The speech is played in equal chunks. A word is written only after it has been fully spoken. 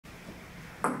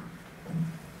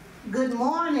Good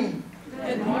morning.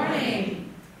 Good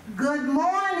morning. Good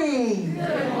morning.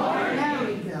 Good morning. There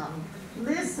we go.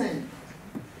 Listen,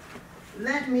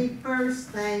 let me first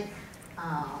thank,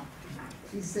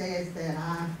 she says that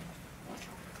I'm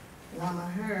one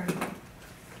of her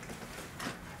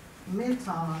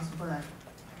mentors, but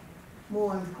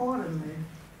more importantly,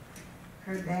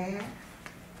 her dad,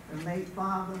 her late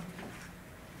father,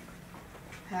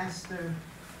 Pastor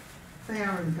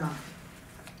Farrington.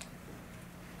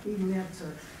 He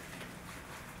mentored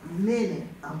many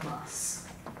of us.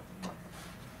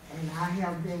 And I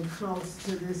have been close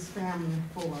to this family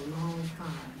for a long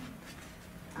time.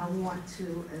 I want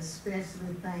to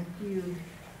especially thank you,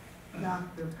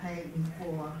 Dr. Payton,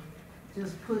 for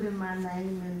just putting my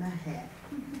name in the hat.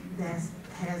 That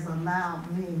has allowed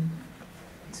me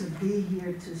to be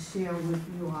here to share with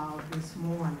you all this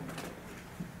morning.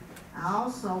 I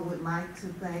also would like to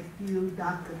thank you,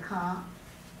 Dr. Cobb,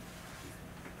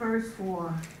 first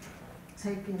for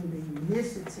taking the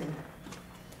initiative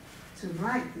to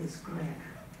write this grant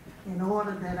in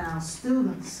order that our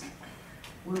students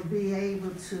will be able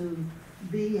to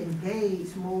be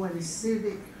engaged more in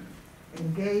civic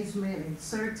engagement and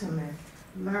certainly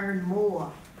learn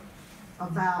more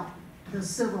about the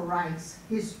civil rights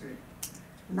history,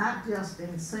 not just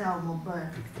in Selma,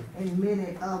 but in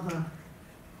many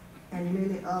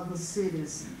other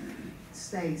cities,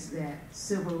 states that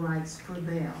civil rights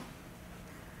prevail.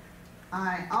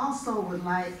 I also would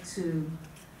like to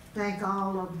thank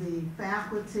all of the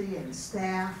faculty and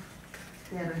staff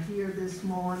that are here this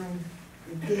morning,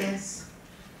 the guests,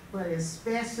 but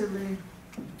especially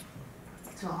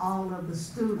to all of the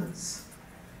students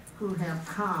who have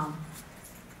come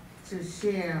to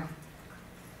share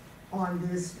on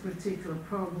this particular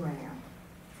program.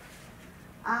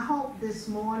 I hope this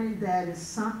morning that is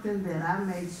something that I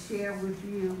may share with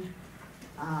you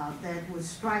that would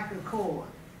strike a chord,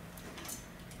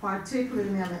 particularly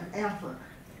in an effort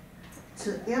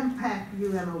to impact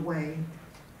you in a way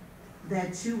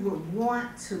that you would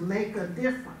want to make a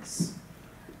difference,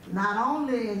 not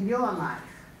only in your life,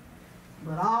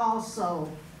 but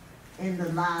also in the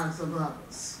lives of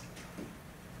others.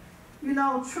 You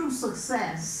know, true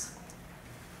success,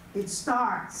 it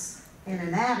starts in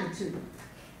an attitude,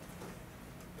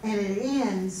 and it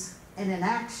ends in an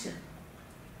action.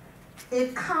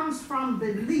 It comes from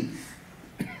belief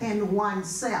in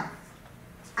oneself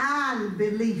and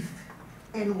belief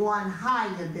in one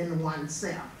higher than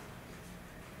oneself.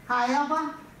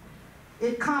 However,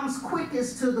 it comes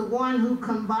quickest to the one who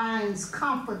combines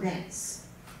confidence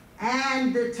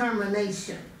and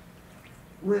determination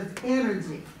with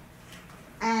energy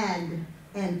and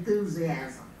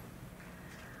enthusiasm.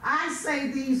 I say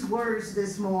these words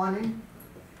this morning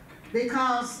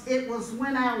because it was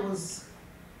when I was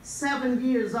 7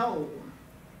 years old,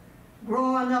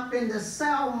 growing up in the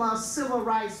Selma civil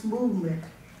rights movement,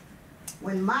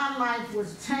 when my life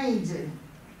was changing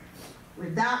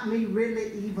without me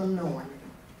really even knowing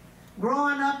it.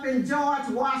 Growing up in George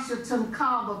Washington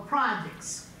Carver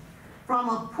projects from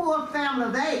a poor family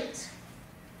of 8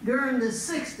 during the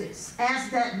 60s, as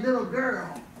that little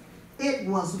girl, it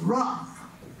was rough.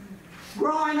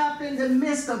 Growing up in the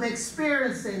midst of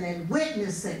experiencing and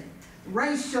witnessing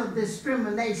racial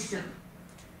discrimination,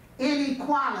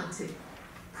 inequality,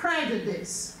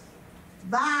 prejudice,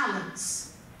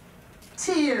 violence,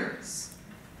 tears,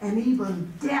 and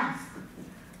even death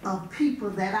of people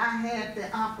that I had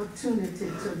the opportunity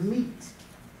to meet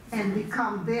and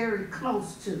become very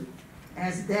close to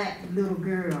as that little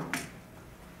girl.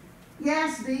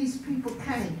 Yes, these people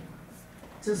came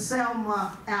to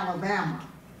Selma, Alabama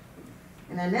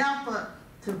in an effort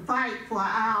to fight for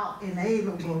our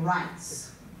inalienable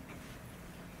rights.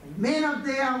 And many of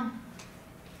them,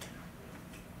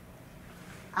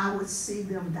 I would see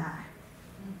them die.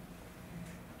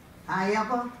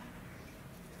 However,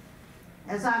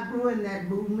 as I grew in that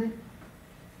movement,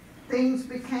 things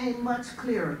became much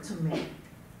clearer to me.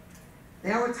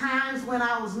 There were times when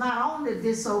I was not only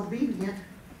disobedient,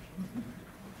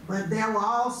 but there were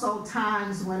also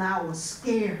times when I was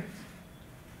scared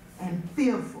and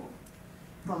fearful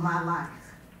for my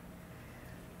life.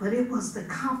 But it was the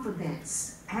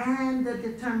confidence and the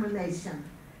determination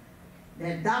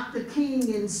that Dr.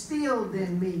 King instilled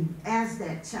in me as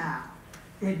that child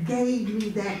that gave me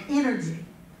that energy,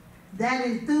 that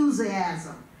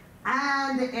enthusiasm,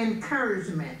 and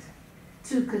encouragement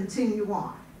to continue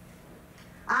on.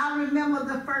 I remember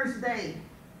the first day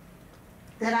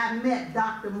that I met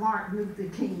Dr. Martin Luther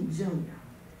King Jr.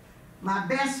 My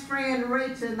best friend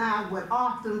Rachel and I would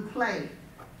often play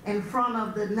in front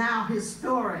of the now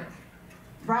historic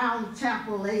Brown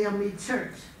Chapel AME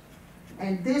Church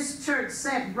And this church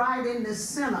sat right in the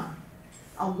center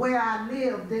of where I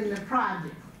lived in the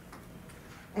project.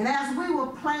 And as we were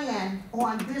playing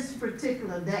on this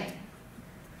particular day,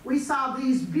 we saw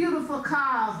these beautiful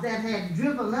cars that had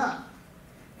driven up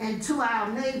into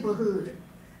our neighborhood.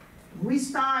 We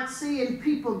started seeing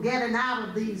people getting out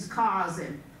of these cars,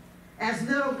 and as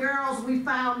little girls, we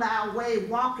found our way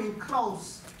walking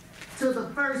close to the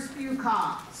first few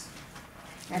cars.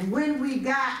 And when we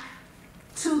got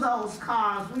to those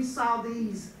cars, we saw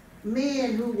these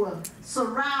men who were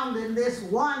surrounding this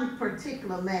one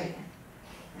particular man.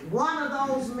 And one of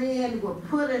those men were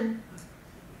putting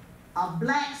a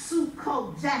black suit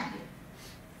coat jacket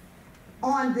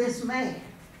on this man.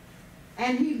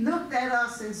 And he looked at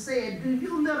us and said, "Do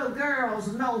you little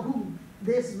girls know who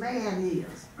this man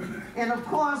is?" And of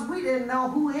course, we didn't know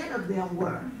who any of them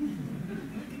were.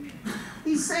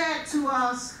 He said to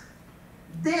us,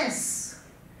 "This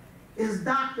is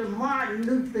Dr. Martin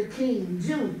Luther King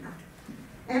Jr."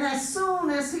 And as soon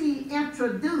as he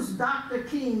introduced Dr.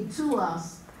 King to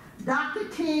us, Dr.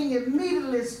 King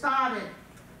immediately started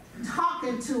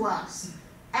talking to us,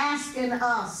 asking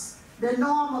us the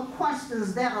normal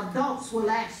questions that adults will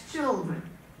ask children.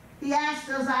 He asked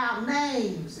us our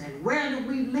names and where do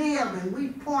we live, and we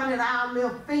pointed our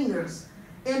little fingers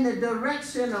in the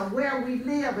direction of where we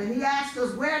live. And he asked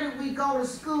us where did we go to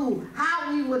school,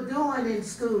 how we were doing in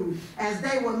school as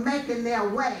they were making their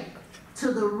way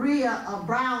to the rear of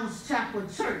Brown's Chapel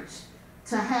Church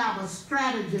to have a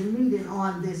strategy meeting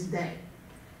on this day.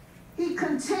 He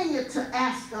continued to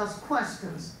ask us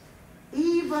questions,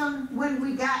 even when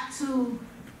we got to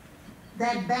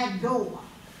that back door.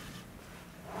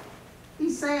 He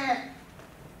said,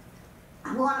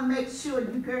 "I want to make sure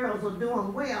you girls are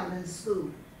doing well in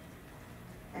school."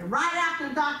 And right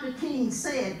after Dr. King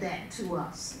said that to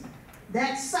us,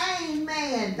 that same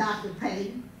man, Dr.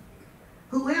 Payne,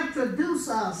 who introduced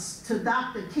us to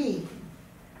Dr. King,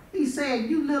 he said,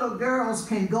 "You little girls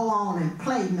can go on and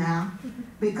play now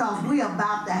because we're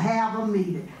about to have a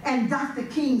meeting." And Dr.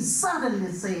 King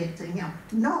suddenly said to him,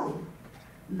 "No,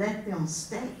 let them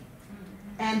stay."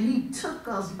 And he took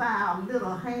us by our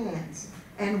little hands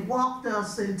and walked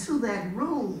us into that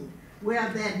room where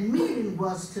that meeting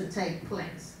was to take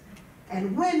place.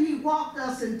 And when he walked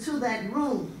us into that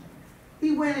room,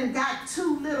 he went and got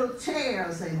two little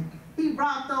chairs, and he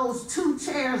brought those two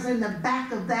chairs in the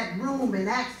back of that room and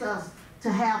asked us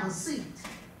to have a seat.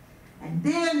 And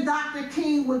then Dr.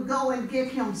 King would go and get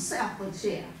himself a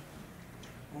chair.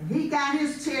 And he got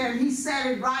his chair and he sat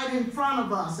it right in front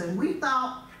of us. And we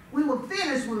thought we were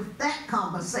finished with that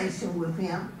conversation with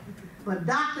him. But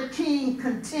Dr. King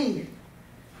continued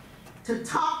to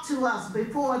talk to us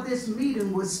before this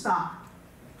meeting would start.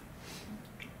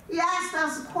 He asked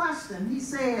us a question. He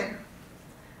said,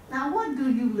 "Now what do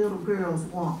you little girls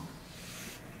want?"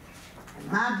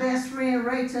 And my best friend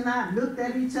Rachel and I looked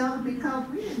at each other because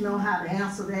we didn't know how to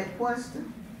answer that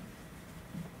question.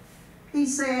 He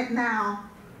said, "Now,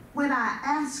 when I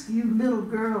ask you little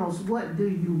girls, what do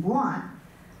you want?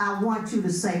 I want you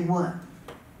to say what?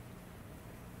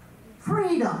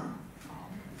 Freedom."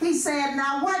 He said,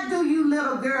 "Now what do you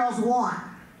little girls want?"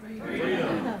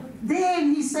 Freedom.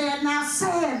 Then he said, "Now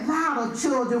say it louder,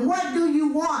 children. What do you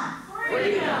want?"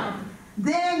 Freedom.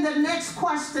 Then the next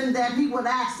question that he would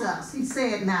ask us, he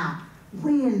said, "Now,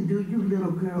 when do you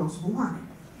little girls want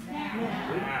it?"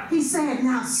 Now. He said,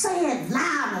 "Now say it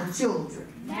louder, children."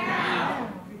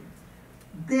 Now.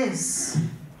 This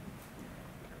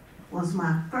was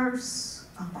my first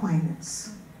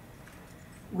acquaintance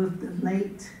with the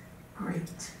late,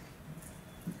 great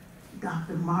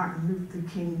Dr. Martin Luther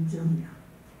King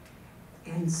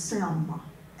Jr. in Selma,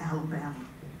 Alabama.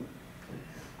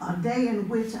 A day in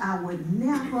which I would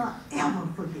never, ever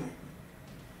forget.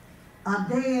 A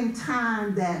day and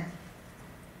time that,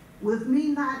 with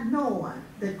me not knowing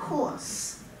the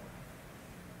course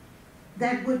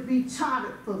that would be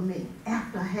charted for me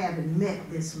after having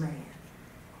met this man,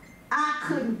 I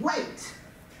couldn't wait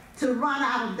to run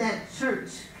out of that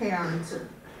church, Karen, to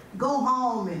go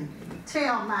home and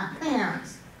tell my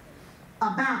parents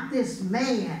about this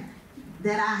man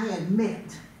that I had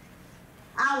met.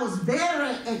 I was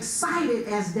very excited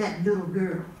as that little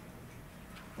girl.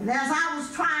 And as I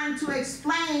was trying to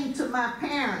explain to my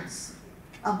parents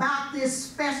about this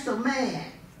special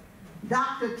man,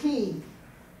 Dr. King,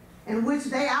 in which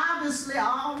they obviously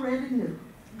already knew,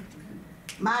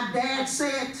 my dad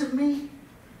said to me,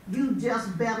 "You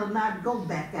just better not go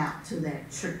back out to that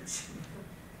church."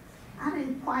 I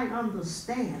didn't quite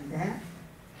understand that.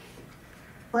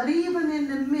 But even in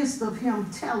the midst of him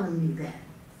telling me that,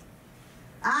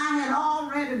 I had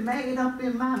already made up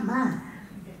in my mind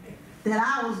that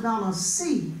I was gonna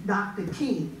see Dr.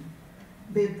 King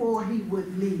before he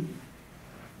would leave.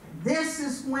 This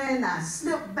is when I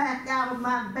slipped back out of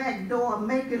my back door,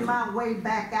 making my way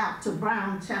back out to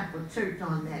Brown Chapel Church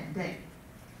on that day.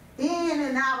 In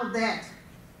and out of that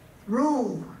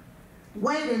room,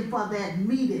 waiting for that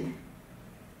meeting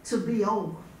to be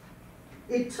over.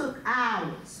 It took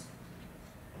hours.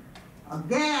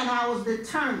 Again, I was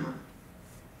determined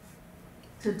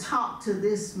to talk to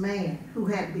this man who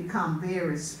had become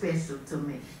very special to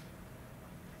me.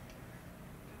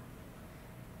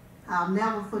 I'll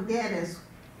never forget as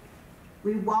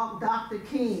we walked Dr.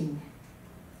 King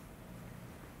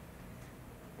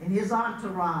and his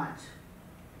entourage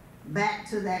back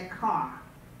to that car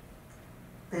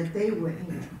that they were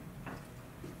in.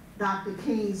 Dr.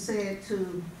 King said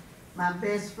to my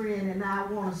best friend and I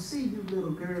want to see you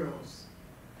little girls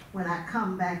when I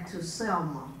come back to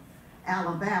Selma,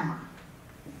 Alabama.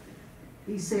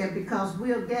 He said, because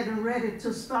we're getting ready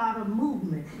to start a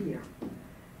movement here.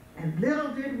 And little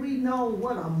did we know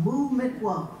what a movement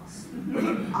was.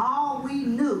 All we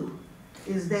knew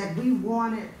is that we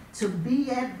wanted to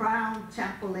be at Brown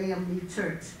Chapel AME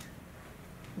Church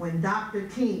when Dr.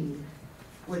 King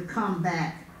would come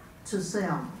back to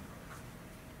Selma.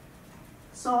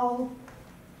 So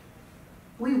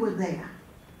we were there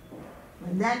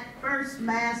when that first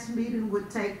mass meeting would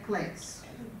take place.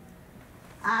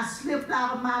 I slipped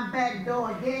out of my back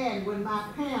door again when my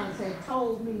parents had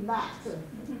told me not to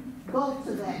go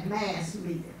to that mass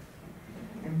meeting.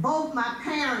 And both my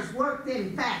parents worked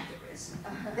in factories.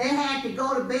 They had to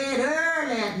go to bed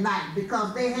early at night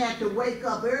because they had to wake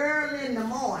up early in the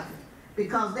morning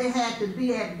because they had to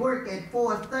be at work at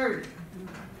 4:30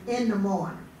 in the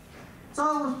morning.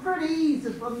 So it was pretty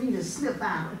easy for me to slip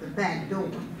out of the back door.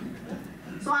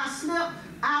 So I slipped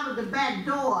out of the back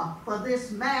door for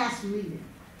this mass meeting.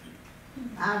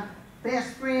 Our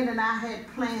best friend and I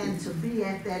had planned to be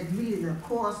at that meeting, of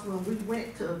course, when we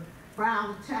went to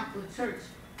Brown Chapel Church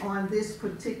on this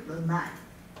particular night.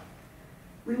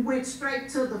 We went straight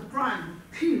to the front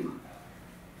pew.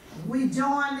 We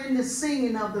joined in the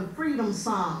singing of the freedom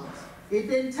songs. It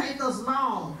didn't take us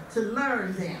long to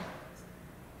learn them.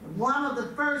 One of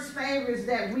the first favorites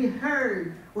that we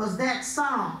heard was that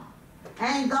song,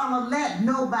 Ain't Gonna Let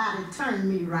Nobody Turn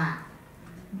Me Round.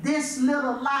 This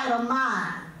little light of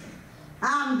mine,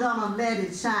 I'm gonna let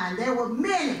it shine. There were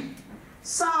many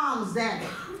songs that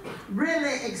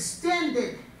really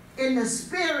extended in the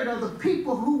spirit of the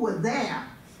people who were there,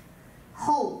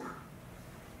 hope.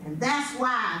 And that's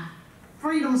why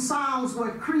freedom songs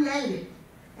were created.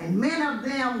 And many of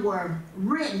them were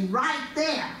written right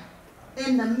there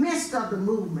in the midst of the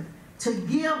movement to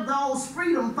give those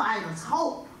freedom fighters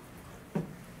hope.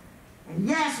 And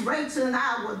yes, Rachel and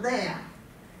I were there.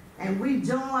 And we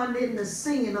joined in the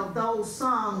singing of those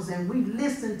songs and we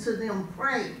listened to them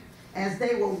pray as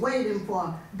they were waiting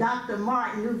for Dr.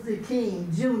 Martin Luther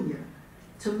King Jr.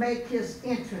 to make his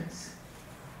entrance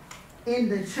in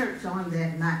the church on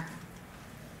that night.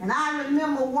 And I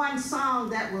remember one song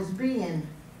that was being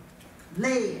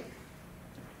led.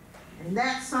 And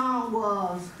that song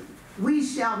was, We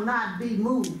Shall Not Be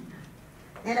Moved.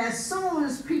 And as soon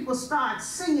as people start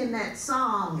singing that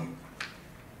song,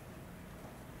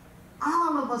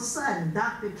 all of a sudden,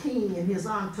 Dr. King and his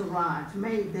entourage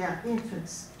made their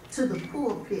entrance to the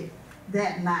pulpit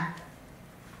that night.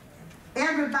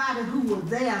 Everybody who was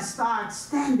there started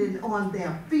standing on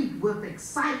their feet with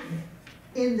excitement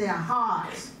in their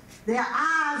hearts. Their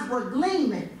eyes were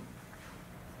gleaming.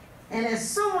 And as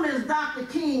soon as Dr.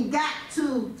 King got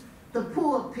to the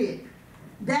pulpit,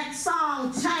 that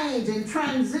song changed and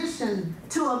transitioned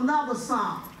to another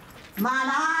song. Mine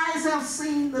eyes have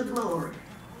seen the glory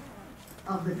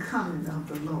of the coming of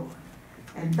the Lord.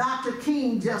 And Dr.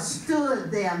 King just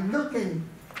stood there looking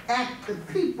at the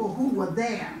people who were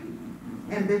there.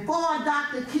 And before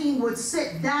Dr. King would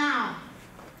sit down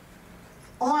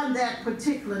on that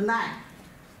particular night,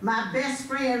 my best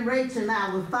friend Rachel and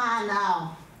I would find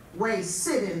our way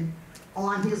sitting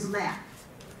on his lap.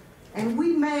 And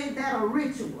we made that a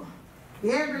ritual.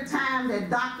 Every time that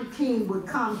Dr. King would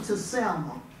come to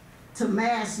Selma, to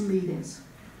mass meetings,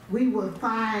 we would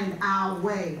find our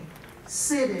way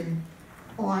sitting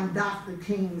on Dr.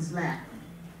 King's lap.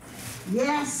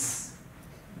 Yes,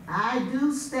 I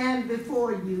do stand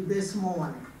before you this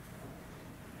morning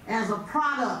as a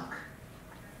product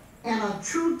and a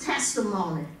true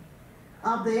testimony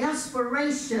of the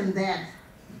inspiration that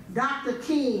Dr.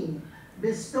 King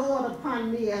bestowed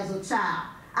upon me as a child.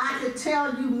 I could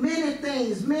tell you many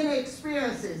things, many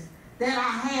experiences that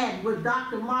I had with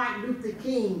Dr. Martin Luther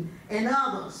King and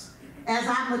others as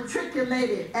I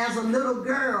matriculated as a little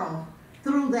girl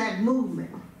through that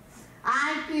movement.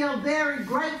 I feel very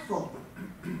grateful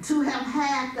to have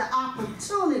had the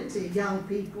opportunity, young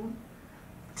people,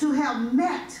 to have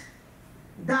met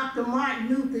Dr. Martin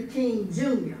Luther King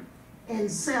Jr. in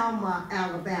Selma,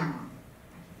 Alabama.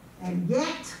 And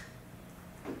yet,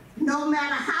 no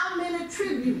matter how many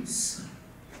tributes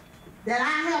that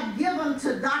I have given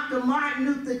to Dr. Martin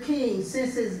Luther King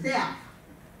since his death,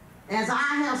 as I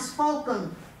have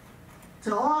spoken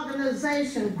to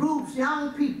organizations, groups,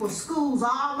 young people, schools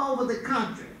all over the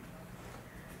country,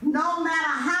 no matter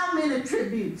how many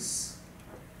tributes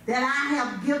that I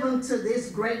have given to this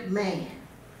great man,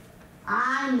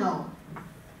 I know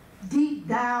deep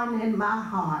down in my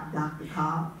heart, Dr.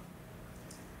 Cobb,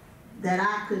 that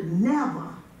I could never,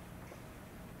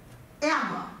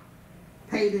 ever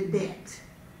pay the debt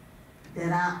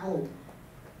that I owe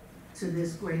to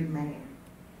this great man.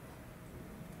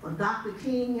 But Dr.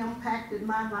 King impacted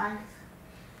my life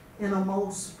in a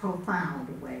most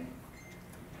profound way.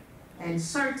 And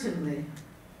certainly,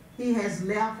 he has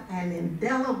left an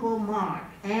indelible mark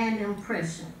and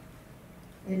impression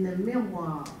in the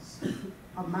memoirs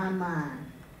of my mind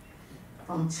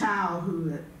from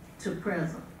childhood to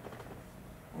present.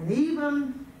 And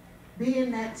even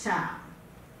being that child,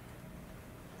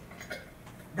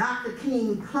 Dr.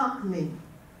 King plucked me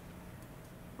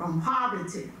from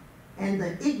poverty and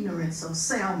the ignorance of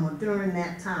Selma during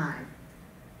that time,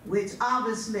 which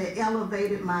obviously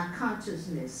elevated my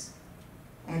consciousness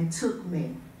and took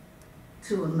me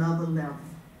to another level.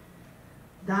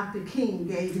 Dr. King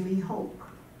gave me hope.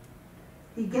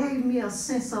 He gave me a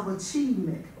sense of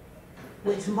achievement,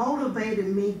 which motivated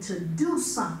me to do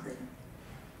something,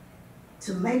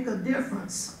 to make a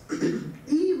difference,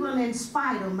 even in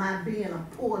spite of my being a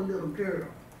poor little girl.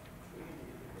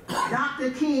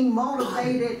 Dr. King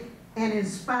motivated and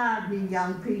inspired me,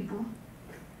 young people,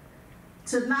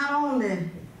 to not only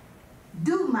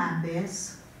do my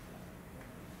best,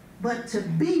 but to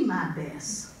be my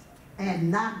best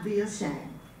and not be ashamed.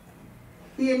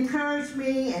 He encouraged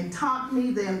me and taught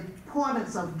me the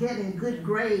importance of getting good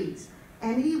grades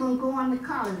and even going to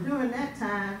college. During that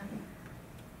time,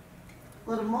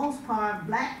 for the most part,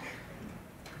 black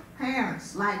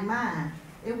parents like mine,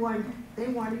 they weren't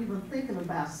even thinking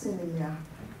about sending their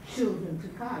children to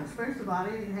college. First of all,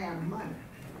 they didn't have the money.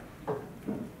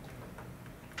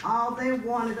 All they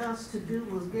wanted us to do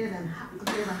was get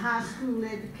a high school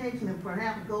education and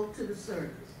perhaps go to the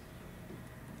service.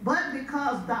 But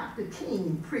because Dr.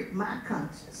 King pricked my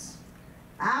conscience,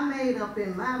 I made up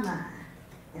in my mind,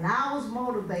 and I was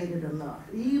motivated enough,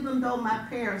 even though my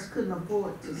parents couldn't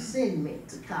afford to send me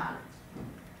to college.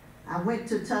 I went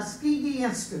to Tuskegee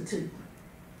Institute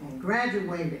and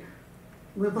graduated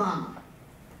with honor.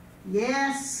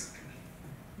 Yes,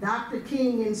 Dr.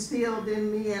 King instilled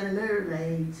in me at an early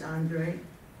age, Andre,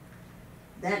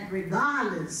 that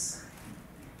regardless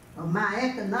of my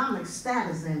economic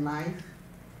status in life,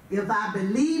 if I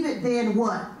believe it, then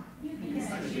what?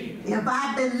 If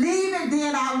I believe it,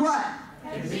 then I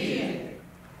what? Achieve it.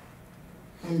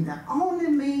 And the only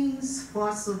means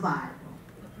for survival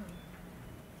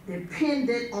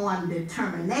depended on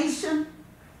determination,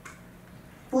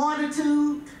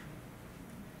 fortitude,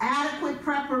 adequate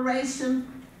preparation,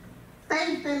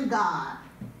 faith in God,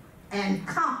 and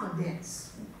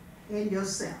confidence in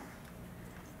yourself.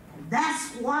 And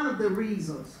that's one of the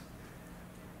reasons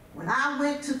when I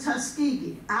went to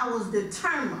Tuskegee, I was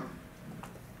determined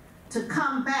to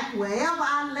come back wherever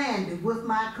I landed with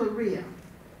my career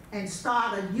and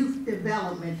start a youth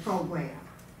development program.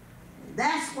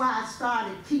 That's why I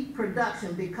started Keep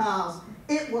Production, because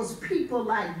it was people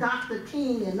like Dr.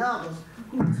 King and others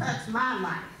who touched my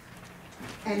life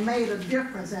and made a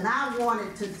difference, and I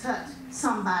wanted to touch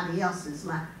somebody else's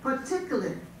life,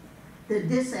 particularly the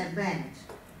disadvantaged.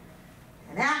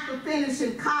 And after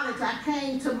finishing college, I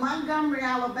came to Montgomery,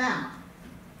 Alabama,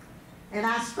 and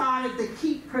I started the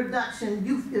Keep Production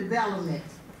Youth Development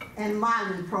and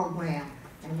Modeling Program.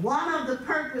 And one of the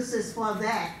purposes for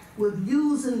that, with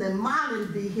using the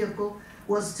modeling vehicle,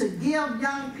 was to give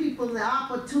young people the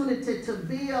opportunity to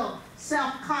build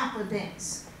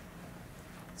self-confidence,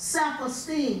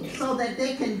 self-esteem, so that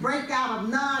they can break out of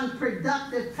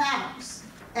non-productive patterns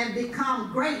and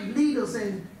become great leaders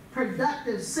and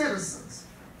productive citizens.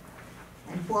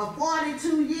 And for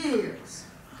 42 years,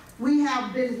 we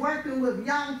have been working with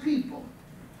young people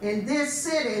in this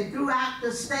city and throughout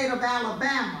the state of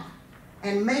Alabama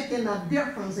and making a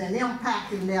difference and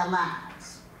impacting their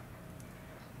lives.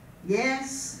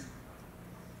 Yes,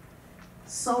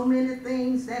 so many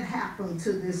things that happened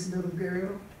to this little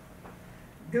girl,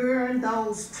 during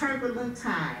those turbulent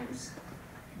times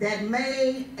that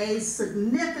made a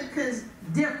significant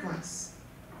difference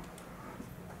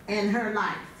in her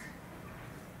life.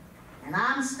 And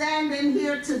I'm standing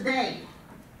here today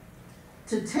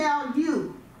to tell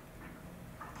you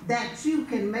that you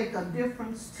can make a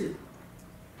difference too.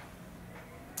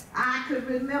 I could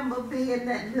remember being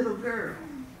that little girl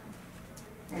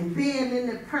and being in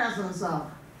the presence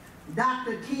of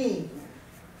Dr. King,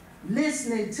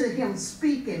 listening to him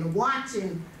speaking,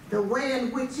 watching the way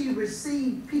in which he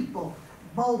received people,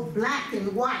 both black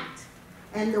and white,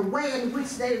 and the way in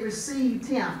which they received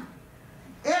him.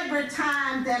 Every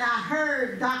time that I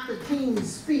heard Dr. King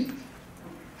speak,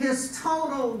 his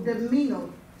total demeanor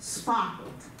sparkled.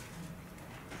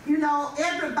 You know,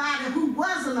 everybody who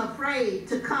wasn't afraid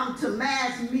to come to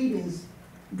mass meetings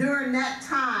during that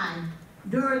time,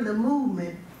 during the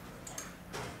movement,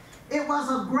 it was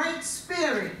a great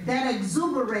spirit that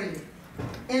exuberated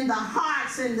in the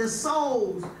hearts and the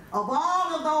souls of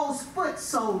all of those foot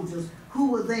soldiers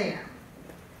who were there.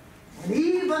 And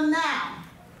even now,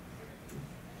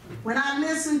 when I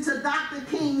listen to Dr.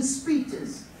 King's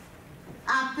speeches,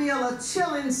 I feel a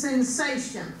chilling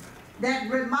sensation that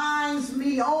reminds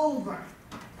me over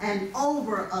and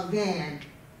over again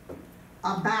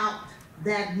about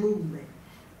that movement.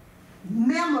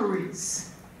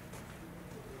 Memories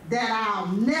that I'll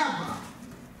never,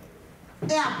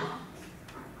 ever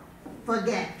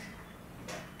forget.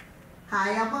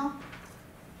 However,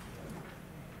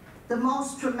 the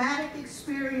most traumatic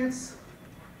experience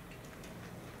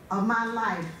of my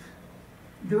life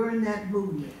during that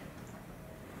movement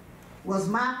was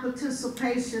my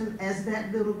participation as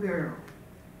that little girl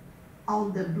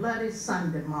on the Bloody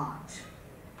Sunday March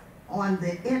on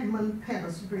the Edmund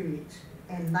Pettus Bridge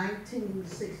in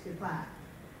 1965.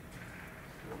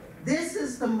 This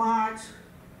is the march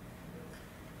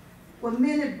where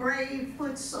many brave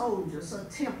foot soldiers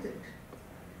attempted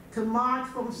to march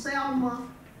from Selma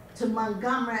to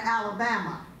Montgomery,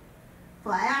 Alabama,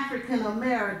 for African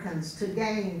Americans to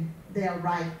gain their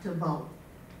right to vote.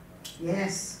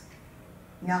 Yes,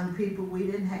 young people, we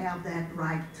didn't have that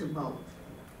right to vote.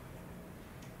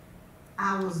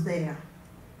 I was there.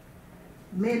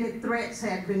 Many threats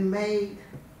had been made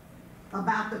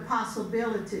about the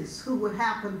possibilities who would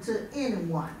happen to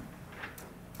anyone,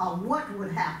 or what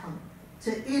would happen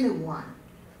to anyone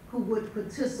who would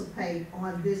participate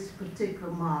on this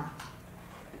particular march.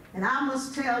 And I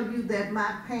must tell you that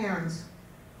my parents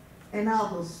and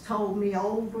others told me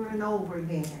over and over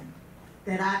again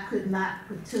that I could not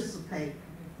participate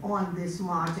on this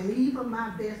march. And even my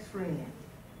best friend,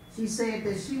 she said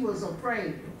that she was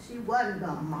afraid she wasn't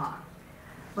gonna march.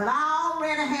 But I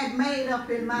already had made up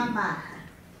in my mind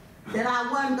that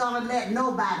I wasn't gonna let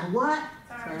nobody, what?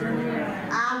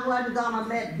 I wasn't gonna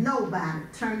let nobody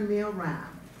turn me around.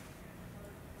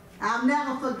 I'll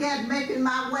never forget making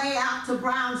my way out to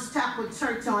Brown's Chapel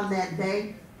Church on that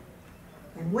day.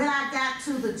 And when I got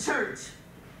to the church,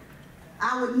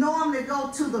 I would normally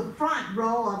go to the front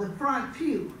row or the front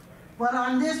pew. But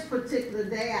on this particular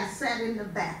day, I sat in the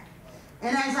back.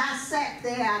 And as I sat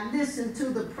there, I listened to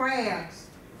the prayers,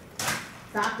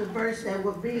 Dr. Birch, that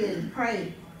were being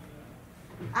prayed.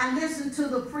 I listened to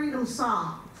the freedom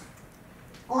songs.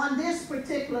 On this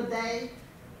particular day,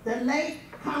 the late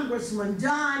Congressman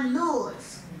John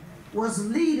Lewis was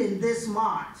leading this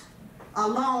march,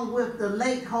 along with the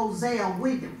late Hosea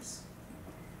Williams.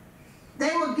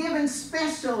 They were giving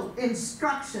special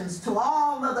instructions to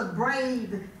all of the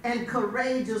brave and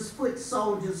courageous foot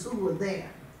soldiers who were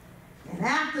there. And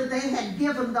after they had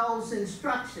given those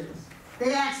instructions,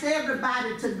 they asked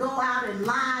everybody to go out and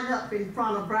line up in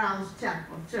front of Brown's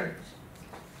Chapel Church.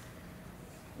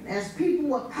 And as people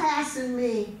were passing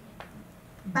me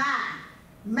by,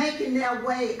 making their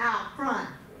way out front,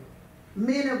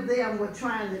 many of them were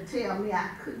trying to tell me I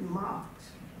couldn't march.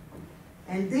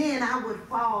 And then I would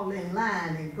fall in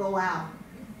line and go out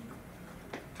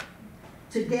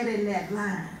to get in that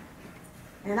line.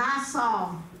 And I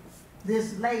saw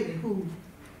this lady who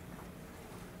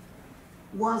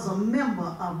was a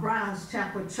member of Brown's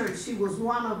Chapel Church. She was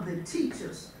one of the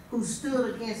teachers who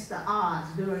stood against the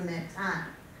odds during that time.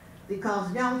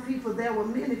 Because young people, there were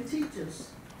many teachers,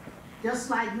 just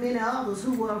like many others,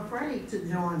 who were afraid to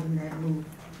join in that movement.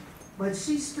 But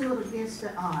she stood against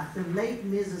the odds, the late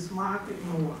Mrs. Margaret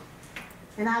Moore.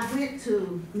 And I went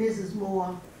to Mrs.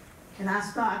 Moore and I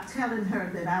started telling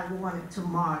her that I wanted to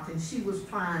march, and she was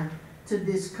trying to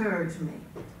discourage me.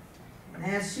 And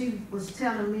as she was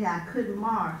telling me I couldn't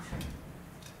march,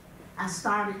 I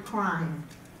started crying.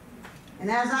 And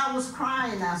as I was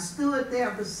crying, I stood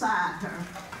there beside her,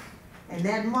 and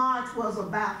that march was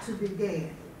about to begin.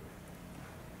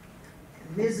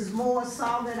 Mrs. Moore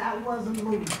saw that I wasn't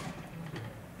moving.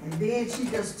 And then she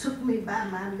just took me by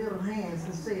my little hands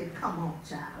and said, come on,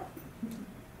 child.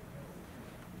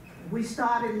 We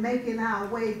started making our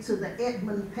way to the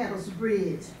Edmund Pettus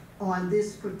Bridge on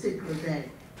this particular day.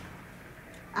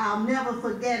 I'll never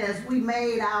forget as we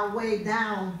made our way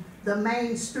down the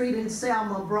main street in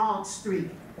Selma, Broad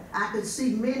Street, I could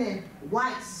see many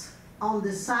whites on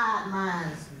the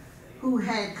sidelines who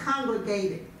had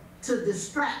congregated to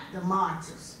distract the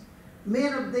marchers.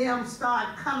 Many of them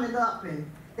started coming up and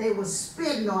they were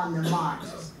spitting on the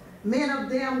marchers. Many of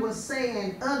them were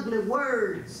saying ugly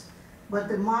words, but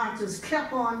the marchers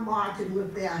kept on marching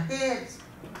with their heads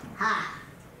high,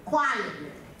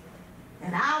 quietly.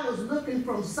 And I was looking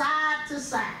from side to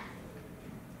side.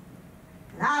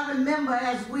 And I remember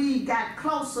as we got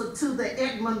closer to the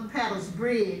Edmund Pettus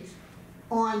Bridge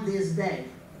on this day,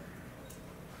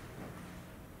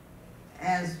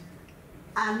 as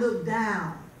I looked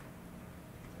down,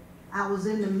 I was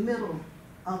in the middle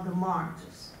of the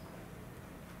marchers.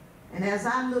 And as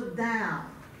I looked down,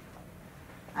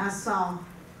 I saw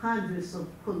hundreds of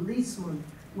policemen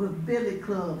with billy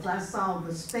clubs. I saw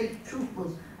the state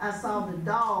troopers. I saw the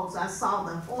dogs. I saw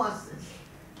the horses,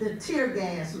 the tear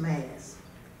gas masks.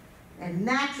 And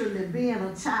naturally, being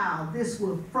a child, this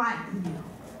would frighten you.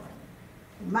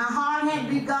 My heart had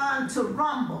begun to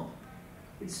rumble.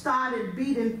 It started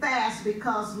beating fast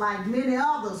because, like many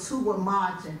others who were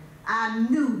marching, I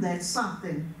knew that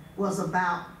something was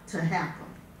about to happen.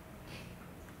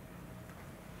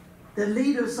 The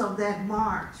leaders of that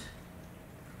march,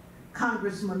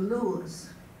 Congressman Lewis,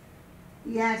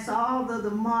 he asked all of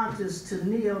the marchers to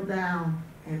kneel down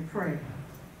and pray.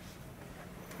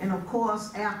 And of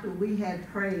course, after we had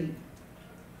prayed,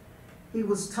 he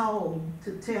was told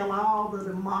to tell all of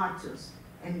the marchers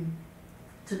and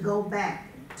to go back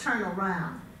and turn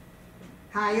around.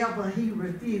 However, he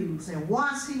refused. And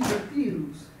once he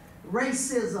refused,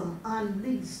 racism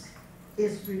unleashed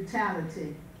its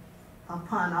brutality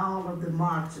upon all of the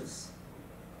marchers.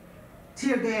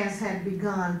 Tear gas had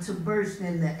begun to burst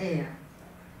in the air.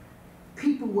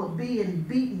 People were being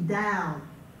beaten down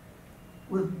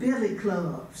with billy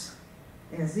clubs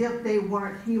as if they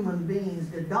weren't human beings.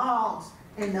 The dogs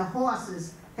and the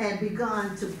horses had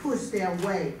begun to push their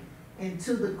way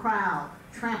into the crowd,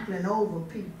 trampling over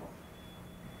people.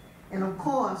 And of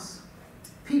course,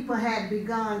 people had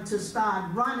begun to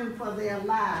start running for their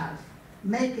lives,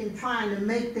 trying to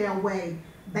make their way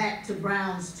back to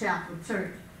Brown's Chapel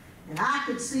Church. And I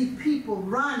could see people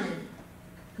running,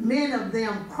 many of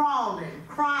them crawling,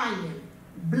 crying,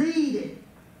 bleeding,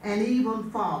 and even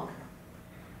falling.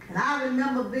 And I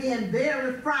remember being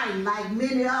very frightened, like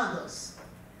many others,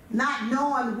 not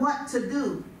knowing what to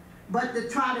do, but to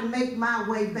try to make my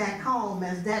way back home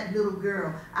as that little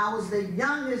girl. I was the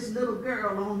youngest little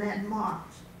girl on that march.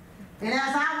 And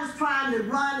as I was trying to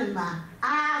run and my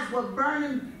eyes were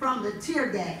burning from the tear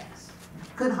gas,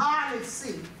 could hardly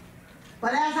see.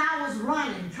 But as I was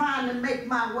running, trying to make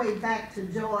my way back to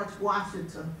George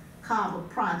Washington Carver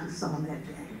Projects on that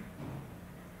day,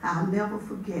 I'll never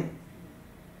forget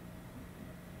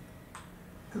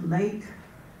the late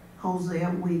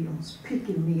Hosea Williams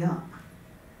picking me up.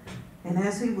 And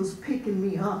as he was picking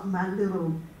me up, my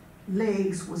little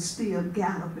legs were still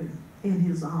galloping in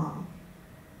his arm.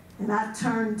 And I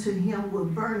turned to him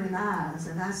with burning eyes,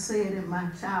 and I said in my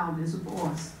childish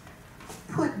voice,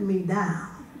 "Put me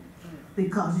down,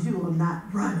 because you are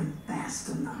not running fast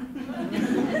enough."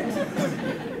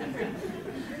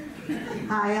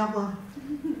 However,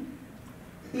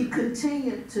 he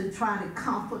continued to try to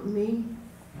comfort me,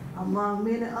 among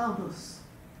many others,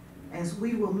 as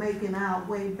we were making our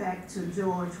way back to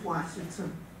George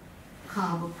Washington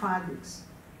Carver Projects.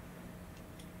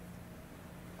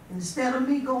 Instead of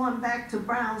me going back to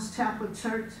Brown's Chapel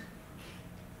Church,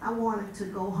 I wanted to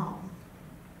go home.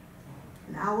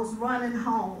 And I was running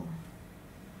home.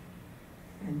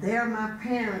 And there my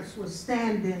parents were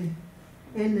standing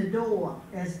in the door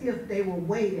as if they were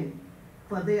waiting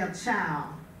for their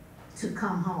child to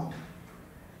come home.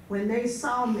 When they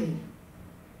saw me,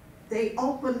 they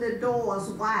opened the doors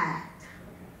wide,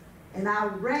 and I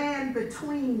ran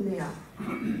between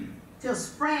them,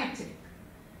 just frantic,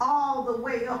 all the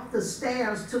way up the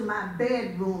stairs to my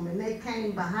bedroom, and they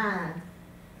came behind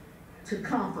to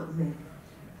comfort me.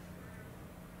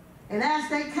 And as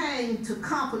they came to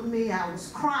comfort me, I was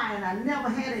crying. I never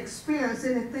had experienced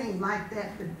anything like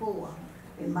that before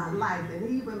in my life. And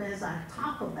even as I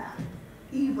talk about it,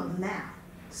 even now,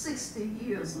 60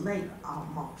 years later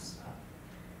almost,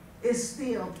 it's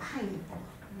still painful.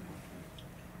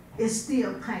 It's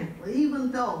still painful,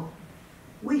 even though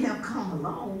we have come a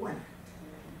long way.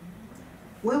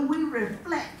 when we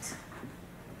reflect,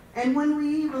 and when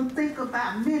we even think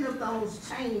about many of those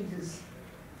changes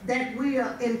that we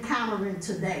are encountering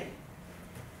today,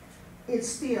 it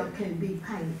still can be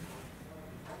painful.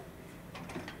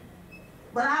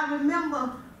 But I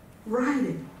remember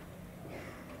writing.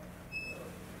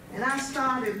 And I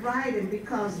started writing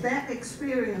because that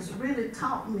experience really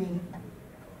taught me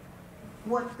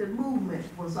what the movement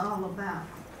was all about.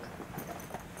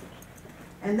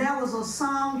 And there was a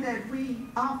song that we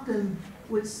often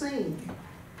would sing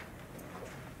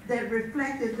that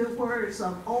reflected the words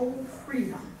of "Oh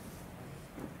freedom,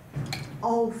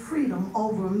 oh freedom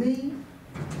over me,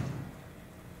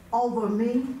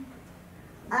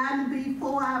 and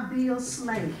before I be a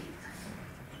slave,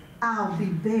 I'll be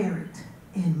buried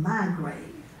in my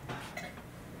grave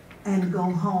and go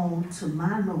home to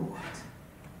my Lord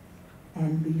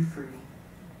and be free."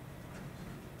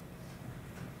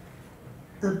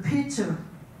 The picture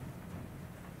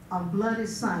of Bloody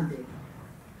Sunday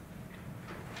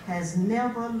has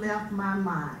never left my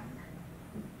mind,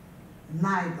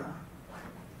 neither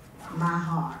my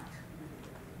heart.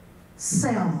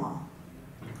 Selma,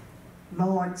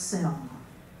 Lord Selma.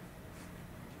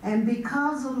 And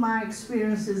because of my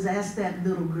experiences as that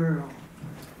little girl,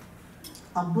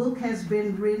 a book has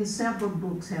been written, several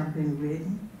books have been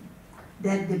written,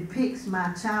 that depicts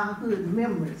my childhood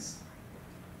memories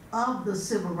of the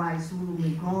civil rights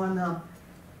movement growing up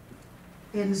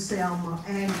in Selma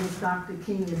and with Dr.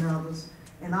 King and others.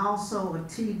 And also a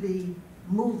TV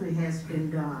movie has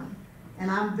been done. And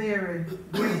I'm very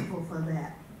grateful for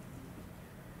that.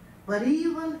 But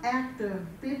even after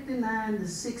 59 to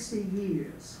 60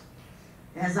 years,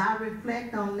 as I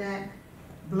reflect on that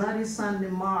Bloody Sunday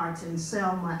March in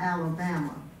Selma,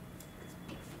 Alabama,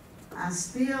 I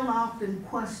still often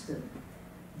question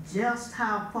just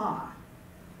how far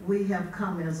we have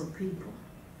come as a people.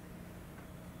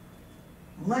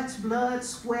 Much blood,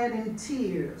 sweat, and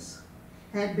tears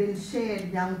had been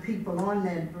shed, young people, on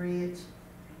that bridge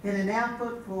in an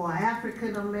effort for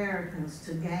African Americans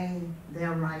to gain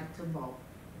their right to vote.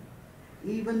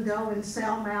 Even though in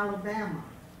Selma, Alabama,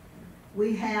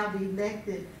 we have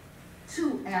elected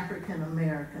 2 African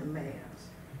American mayors,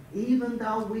 even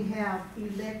though we have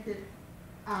elected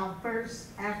our first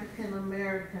African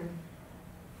American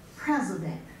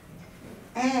president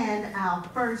and our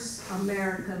first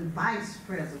American vice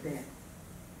president,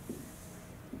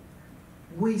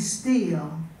 we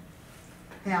still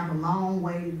have a long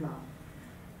way to go.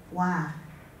 Why?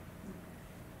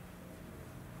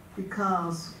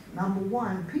 Because, number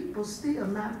one, people still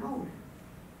not voting.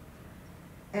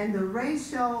 And the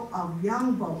ratio of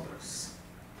young voters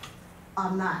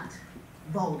are not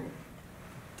voting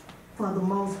for the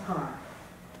most part.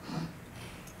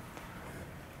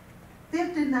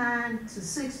 59 to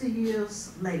 60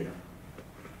 years later,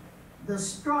 the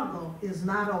struggle is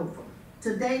not over.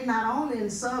 Today, not only in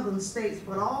southern states,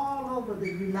 but all over the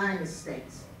United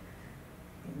States.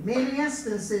 In many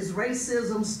instances,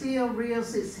 racism still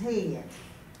rears its head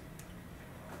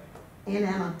in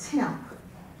an attempt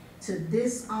to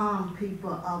disarm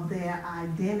people of their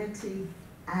identity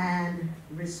and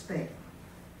respect.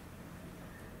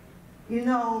 You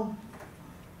know,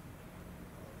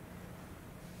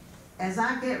 as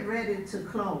I get ready to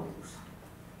close,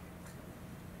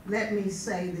 let me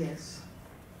say this.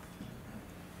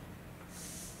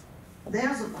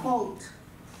 There's a quote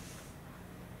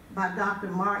by Dr.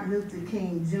 Martin Luther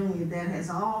King Jr. that has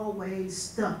always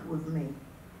stuck with me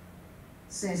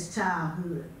since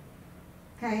childhood.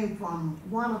 Came from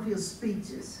one of his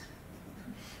speeches.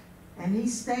 And he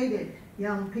stated,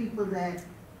 young people, that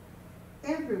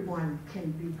everyone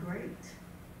can be great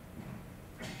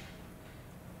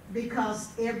because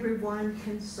everyone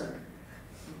can serve.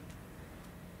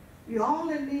 You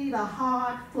only need a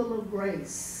heart full of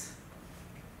grace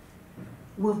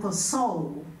with a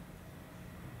soul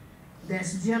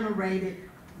that's generated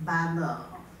by love.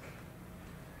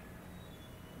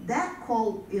 That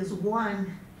quote is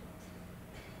one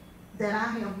that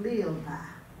I have lived by.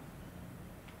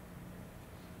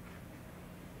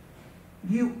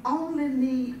 You only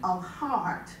need a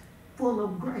heart full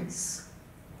of grace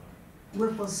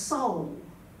with a soul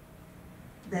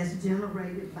that's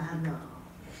generated by love.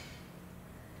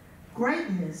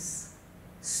 Greatness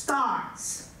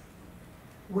starts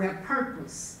where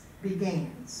purpose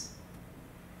begins.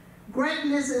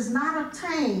 Greatness is not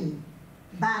obtained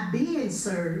by being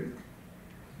served,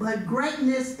 but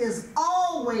greatness is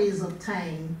always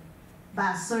obtained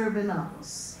by serving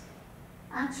others.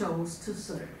 I chose to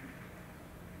serve.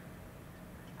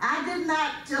 I did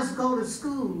not just go to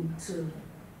school to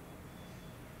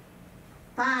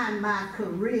find my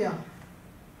career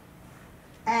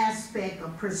aspect or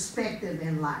perspective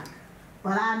in life.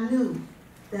 But I knew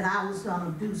that I was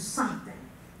going to do something,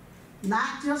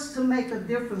 not just to make a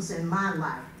difference in my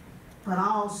life, but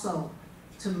also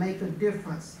to make a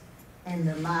difference in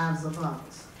the lives of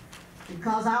others.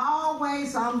 Because I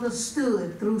always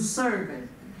understood through serving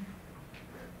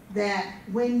that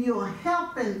when you're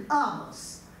helping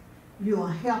others, you're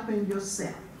helping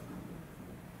yourself.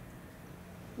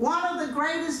 One of the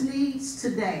greatest needs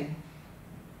today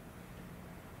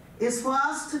is for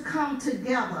us to come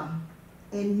together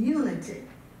in unity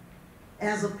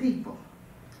as a people.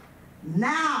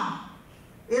 Now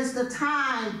is the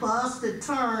time for us to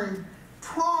turn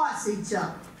towards each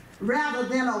other rather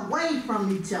than away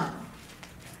from each other.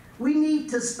 We need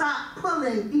to stop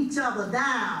pulling each other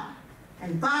down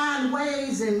and find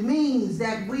ways and means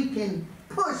that we can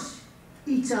push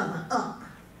each other up.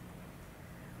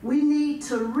 We need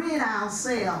to rid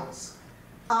ourselves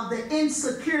of the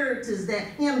insecurities that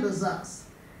hinders us,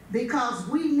 because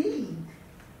we need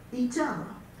each other.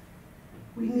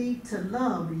 We need to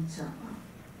love each other.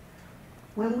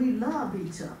 When we love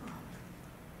each other,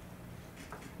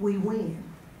 we win.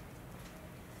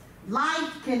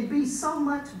 Life can be so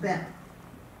much better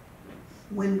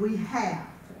when we have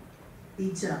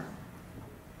each other.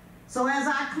 So as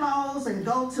I close and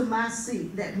go to my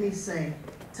seat, let me say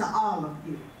to all of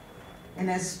you, and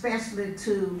especially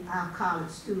to our college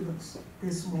students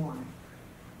this morning,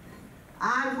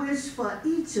 I wish for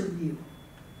each of you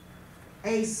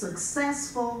a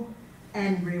successful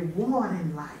and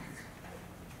rewarding life.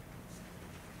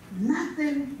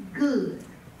 Nothing good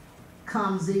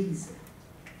comes easy.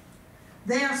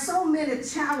 There are so many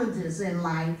challenges in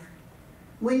life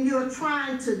when you're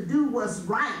trying to do what's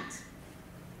right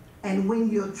and when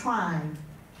you're trying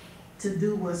to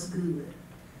do what's good.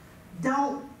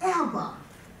 Don't ever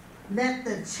let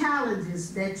the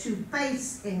challenges that you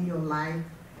face in your life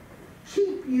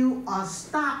keep you or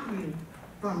stop you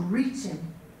from reaching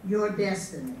your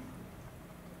destiny,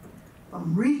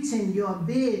 from reaching your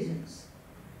visions,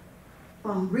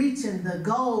 from reaching the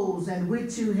goals in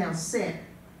which you have set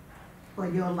for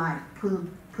your life.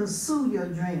 Pursue your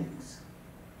dreams.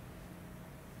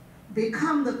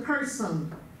 Become the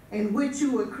person in which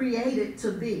you were created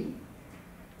to be,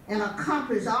 and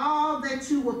accomplish all that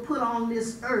you were put on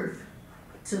this earth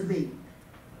to be.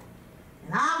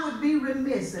 And I would be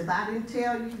remiss if I didn't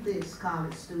tell you this,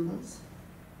 college students.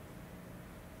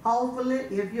 Hopefully,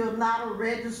 if you're not a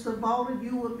registered voter,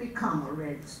 you will become a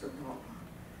registered voter.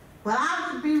 But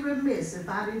I would be remiss if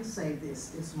I didn't say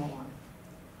this morning.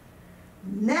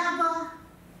 Never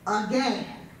again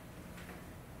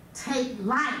take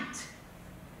light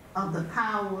of the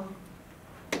power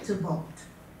to vote.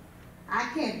 I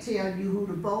can't tell you who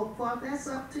to vote for, that's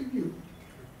up to you.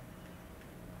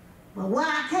 But what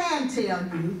I can tell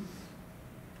you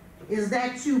is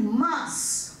that you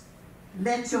must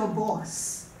let your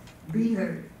voice be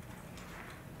heard.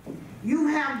 You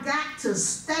have got to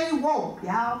stay woke.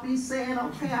 Y'all be saying,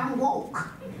 okay, I'm woke.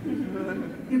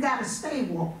 You got to stay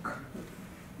woke.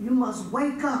 You must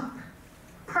wake up,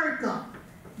 perk up,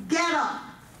 get up,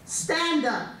 stand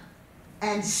up,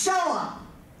 and show up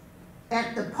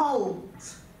at the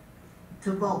polls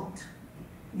to vote.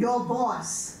 Your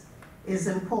voice is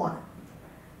important.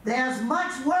 There's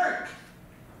much work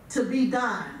to be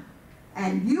done,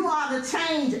 and you are the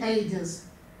change agents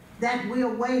that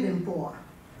we're waiting for.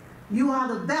 You are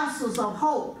the vessels of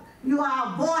hope. You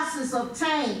are voices of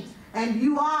change, and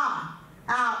you are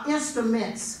our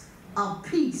instruments of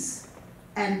peace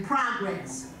and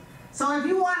progress. So if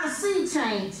you want to see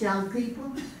change, young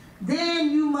people, then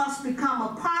you must become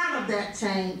a part of that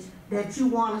change that you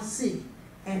want to see.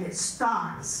 And it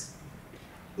starts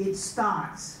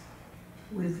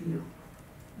with you.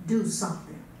 Do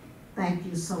something. Thank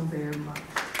you so very much.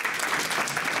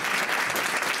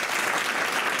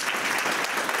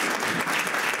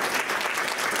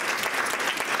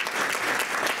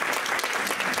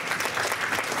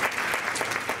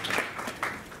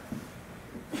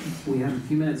 We have a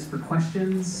few minutes for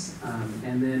questions,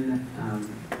 and then,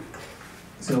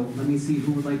 so let me see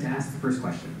who would like to ask the first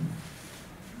question.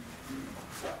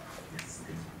 Yes.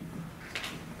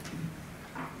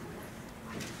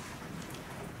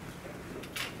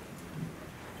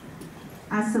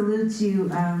 I salute you,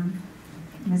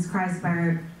 Ms.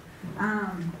 Christburg.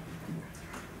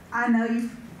 I know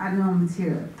I'm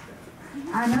material.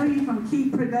 I know you from Key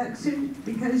Production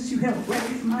because you helped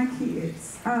raise my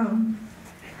kids.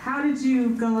 How did you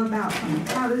go about from a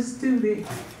college student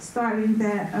starting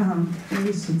that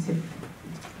initiative?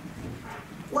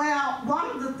 Well, one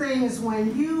of the things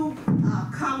when you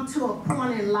come to a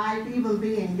point in life, even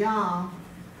being young,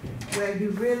 where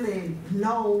you really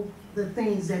know the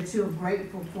things that you're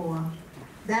grateful for,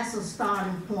 that's a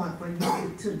starting point for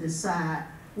you to decide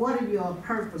what are your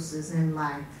purposes in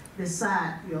life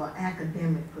beside your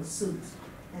academic pursuits.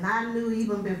 And I knew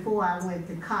even before I went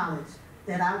to college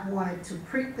that I wanted to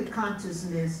prick the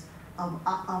consciousness of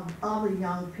other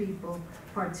young people,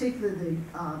 particularly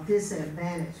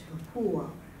disadvantaged and poor,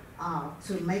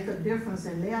 to make a difference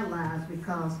in their lives,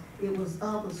 because it was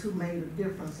others who made a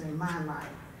difference in my life.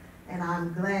 And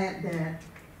I'm glad that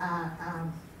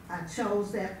I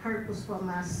chose that purpose for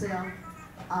myself,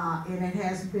 and it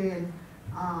has been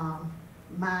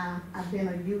I've been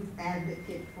a youth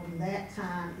advocate from that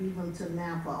time even to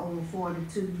now for over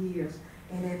 42 years,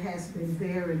 and it has been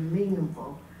very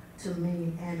meaningful to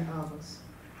me and others.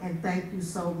 And thank you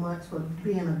so much for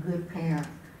being a good parent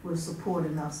with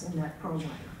supporting us in that program.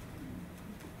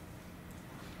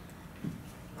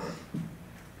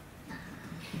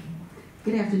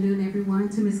 Good afternoon, everyone.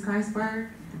 To Ms. Christburg,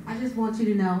 I just want you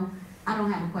to know, I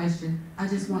don't have a question. I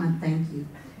just want to thank you.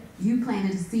 You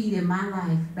planted a seed in my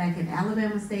life back at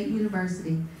Alabama State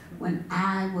University when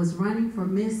I was running for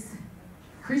Miss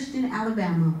Christian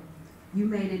Alabama. You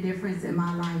made a difference in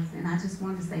my life, and I just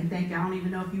wanted to say thank you. I don't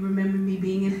even know if you remember me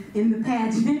being in the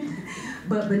pageant,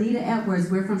 but Benita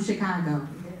Edwards, we're from Chicago,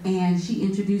 and she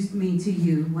introduced me to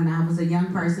you when I was a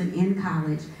young person in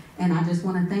college, and I just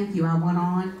want to thank you. I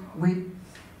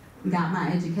got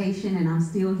my education, and I'm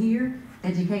still here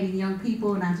educating young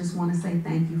people, and I just want to say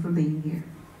thank you for being here.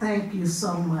 Thank you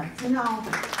so much. You know, I'm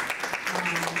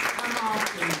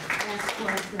often asked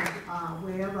questions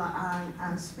wherever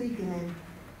I'm speaking,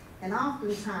 and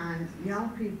oftentimes young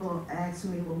people ask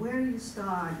me, well, where do you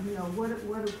start? You know,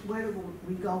 where do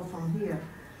we go from here?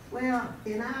 Well,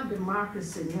 in our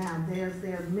democracy now, there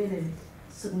are many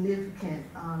significant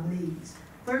needs.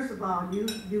 First of all,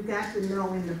 you got to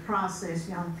know in the process,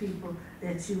 young people,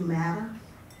 that you matter.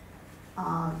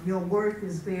 Your work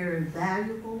is very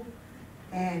valuable,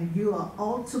 and you are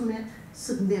ultimate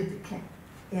significant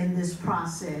in this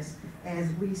process as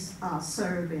we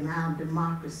serve in our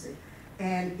democracy.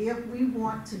 And if we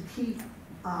want to keep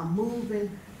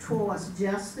moving towards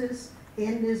justice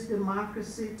in this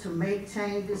democracy, to make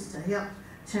changes, to help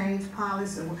change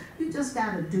policy, you just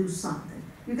got to do something.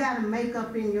 You got to make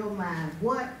up in your mind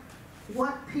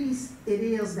what piece it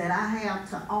is that I have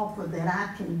to offer that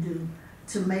I can do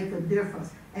to make a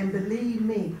difference. And believe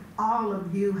me, all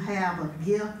of you have a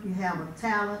gift, you have a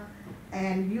talent,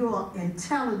 and you're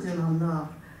intelligent enough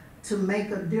to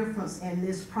make a difference in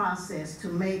this process, to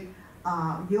make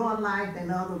your life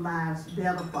and other lives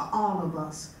better for all of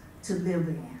us to live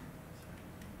in.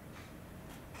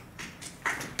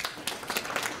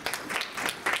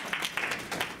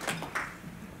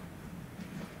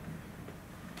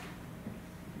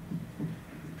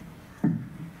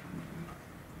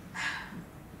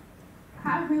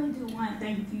 I really do want to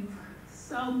thank you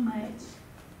so much,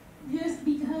 just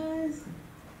because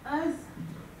us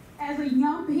as a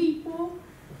young people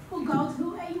who go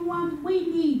to AUM, we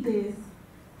need this.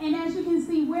 And as you can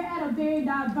see, we're at a very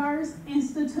diverse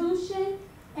institution,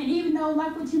 and even though,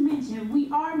 like what you mentioned, we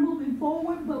are moving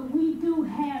forward, but we do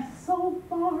have so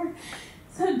far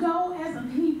to go as a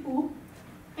people.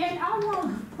 And I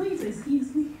want, please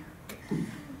excuse me,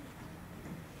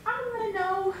 I want to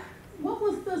know, what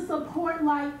was the support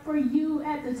like for you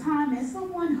at the time as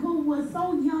someone who was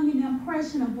so young and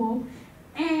impressionable?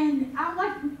 And I'd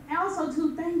like also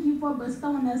to thank you for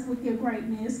bestowing us with your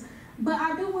greatness. But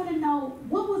I do want to know,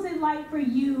 what was it like for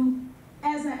you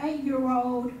as an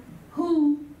 8-year-old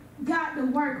who got to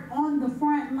work on the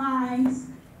front lines?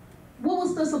 What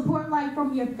was the support like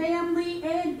from your family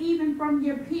and even from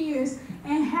your peers?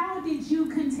 And how did you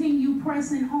continue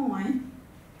pressing on?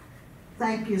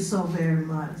 Thank you so very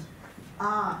much.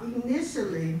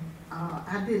 Initially,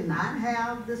 I did not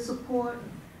have the support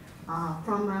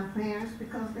from my parents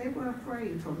because they were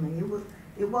afraid for me.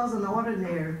 It wasn't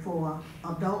ordinary for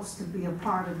adults to be a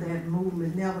part of that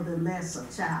movement, nevertheless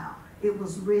a child. It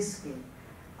was risky.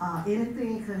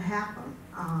 Anything could happen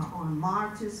on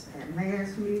marches, at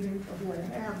mass meetings, or what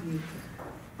have you.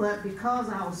 But because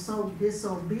I was so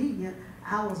disobedient,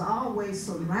 I was always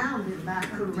surrounded by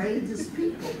courageous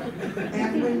people.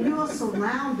 And when you're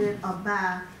surrounded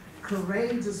by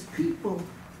courageous people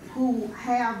who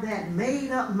have that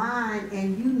made-up mind,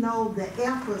 and you know the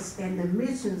efforts and the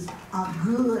missions are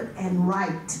good and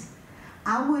right,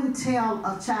 I wouldn't tell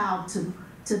a child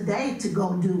today to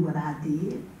go do what I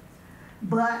did.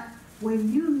 But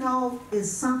when you know it's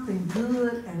something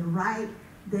good and right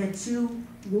that you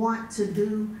want to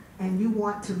do, and you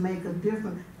want to make a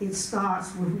difference, it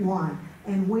starts with one.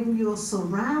 And when you're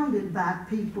surrounded by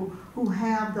people who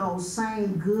have those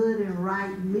same good and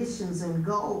right missions and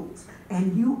goals,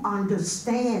 and you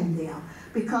understand them,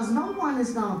 because no one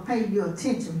is going to pay you any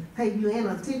attention if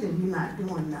you're not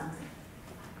doing nothing.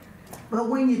 But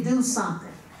when you do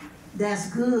something that's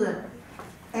good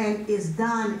and is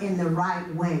done in the right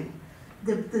way,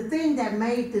 the thing that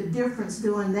made the difference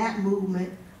during that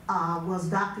movement was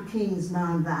Dr. King's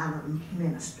nonviolent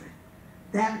ministry.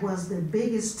 That was the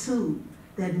biggest tool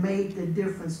that made the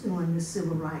difference during the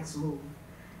civil rights movement.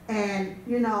 And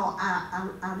you know,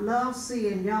 I love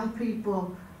seeing young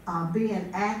people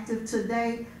being active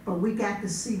today, but we got to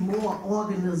see more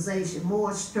organization,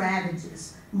 more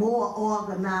strategies, more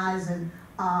organizing.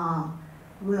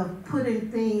 We're putting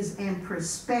things in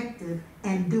perspective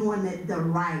and doing it the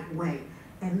right way.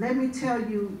 And let me tell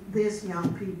you this,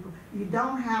 young people, you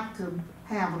don't have to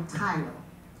have a title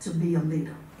to be a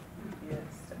leader. Yes,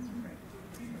 that's right.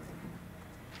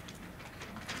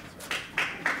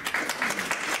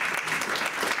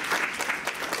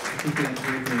 I think we have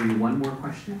time for maybe one more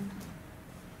question.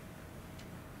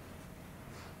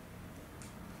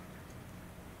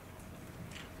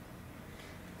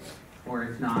 Or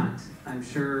if not, I'm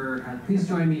sure, please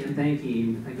join me in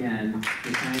thanking again the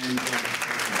Sheyann Webb-Christburg.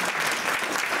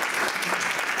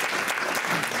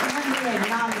 Let me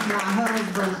acknowledge my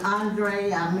husband,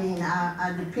 Andre. I mean,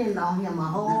 I depend on him a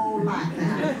whole lot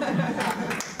now.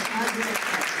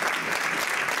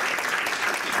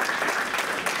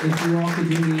 If you all could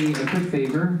do me a quick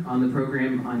favor, on the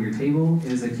program on your table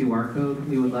is a QR code.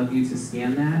 We would love you to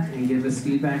scan that and give us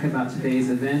feedback about today's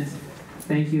event.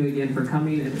 Thank you again for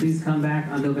coming, and please come back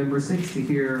on November 6th to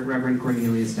hear Reverend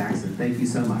Cornelius Jackson. Thank you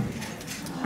so much.